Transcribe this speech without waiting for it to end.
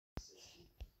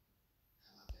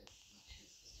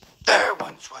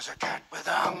Once was a cat with a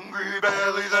hungry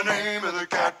belly. The name of the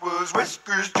cat was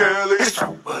Whiskers Jelly. His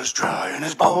throat was dry and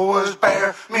his bowl was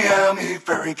bare. Meow, me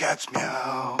furry cats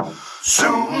meow.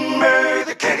 Soon may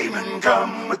the kittyman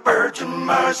come with birds and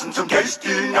mice and some tasty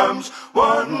nums.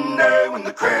 One day when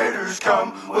the critters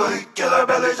come, we'll eat till our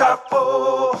bellies are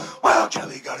full. Well,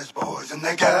 Jelly got his boys and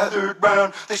they gathered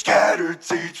round. They scattered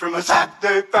seeds from a sack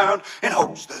they found, in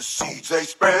hopes the seeds they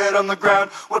spread on the ground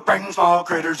would bring small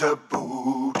critters a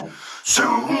boot.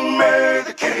 Soon may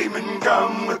the kittyman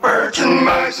come with birds and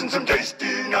mice and some tasty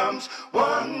nums.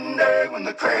 One day when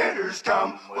the critters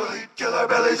come, we'll eat till our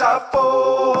bellies are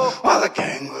full. While the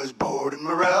gang was bored and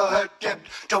morale had dipped,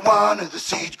 till one of the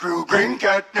seeds grew green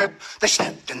catnip. They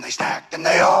snipped and they stacked and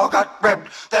they all got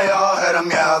ripped. They all had a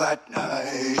meow that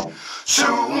night.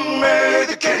 Soon may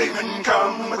the kittyman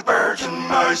come with birds and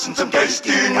mice and some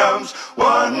tasty nums.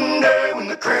 One day when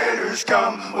the critters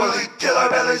come, we'll eat till our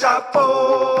bellies are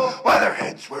full. While their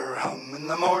heads were hung and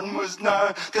the morn was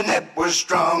nigh, the nip was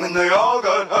strong and they all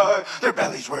got high. Their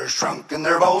bellies were shrunk and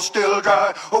their bowls still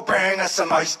dry. Oh, bring us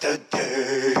some ice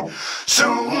today.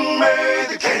 Soon may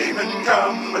the kittyman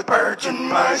come with birds and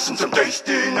mice and some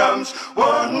tasty nums.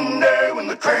 One day when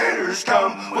the critters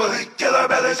come, we'll eat till our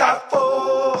bellies are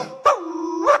full.